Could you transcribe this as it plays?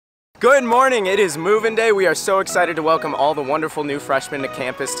Good morning, it is Move-In Day. We are so excited to welcome all the wonderful new freshmen to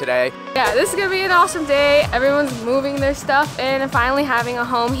campus today. Yeah, this is gonna be an awesome day. Everyone's moving their stuff in and finally having a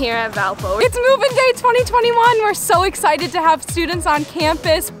home here at Valpo. It's Move-In Day 2021. We're so excited to have students on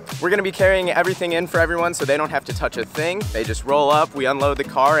campus. We're gonna be carrying everything in for everyone so they don't have to touch a thing. They just roll up, we unload the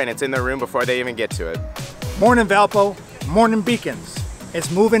car, and it's in their room before they even get to it. Morning Valpo, morning Beacons.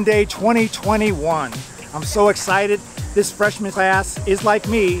 It's Move-In Day 2021. I'm so excited. This freshman class is like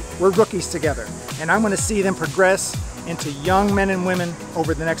me, we're rookies together, and I'm going to see them progress into young men and women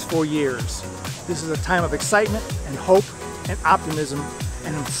over the next 4 years. This is a time of excitement and hope and optimism,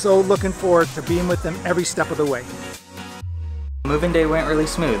 and I'm so looking forward to being with them every step of the way. Move-in day went really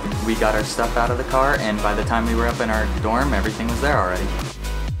smooth. We got our stuff out of the car, and by the time we were up in our dorm, everything was there already.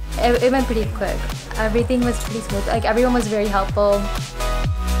 It went pretty quick. Everything was pretty smooth. Like, everyone was very helpful.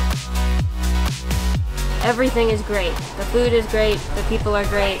 Everything is great. The food is great, the people are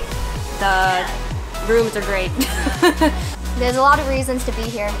great, the rooms are great. There's a lot of reasons to be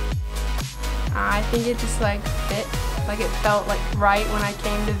here. I think it just fit, it felt right when I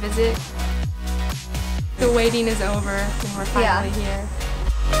came to visit. The waiting is over and we're finally here.